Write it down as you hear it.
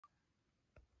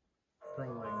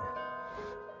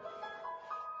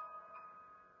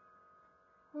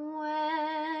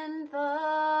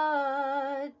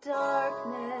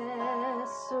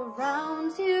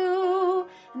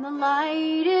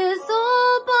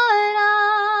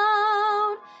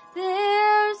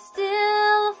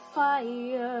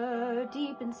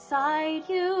like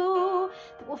you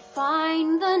that will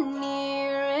find the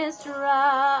nearest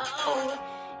route.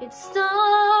 It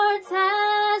starts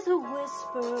as a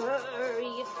whisper,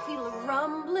 you feel a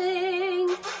rumbling,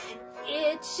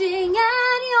 itching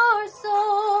at your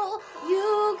soul.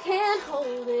 You can't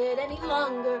hold it any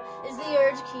longer as the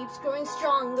urge keeps growing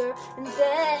stronger. And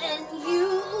then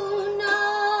you know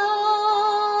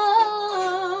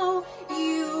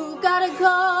you gotta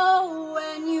go,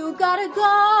 and you gotta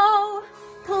go.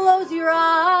 Close your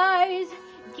eyes,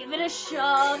 give it a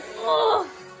shove. Oh,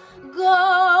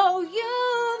 go,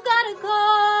 you've gotta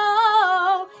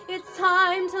go. It's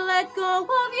time to let go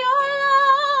of your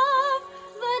love.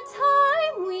 The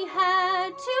time we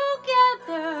had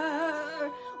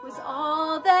together was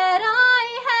all that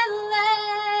I had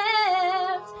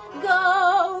left.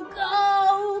 Go,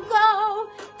 go, go,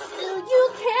 till you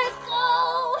can't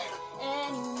go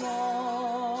anymore.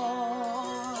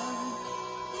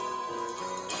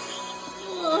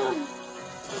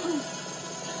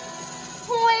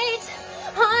 Wait,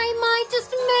 I might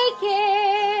just make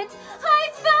it. I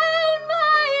found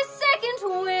my second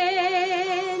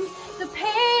wind. The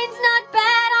pain's not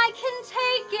bad, I can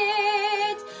take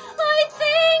it. I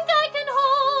think I can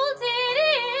hold it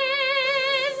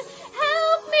in.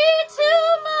 Help me to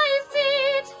my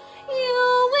feet. You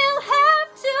will have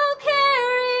to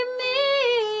carry me.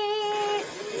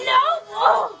 No!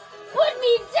 Oh, put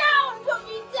me down, put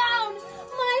me down.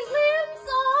 My limbs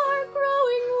are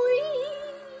growing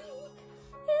weak.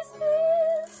 Is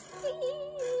this the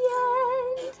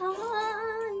end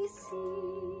I see?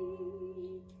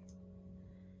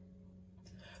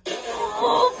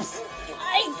 Oops,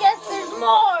 I guess there's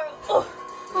more.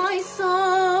 I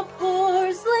saw a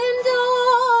porcelain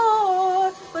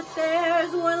door, but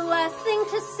there's one last thing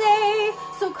to say.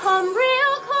 So come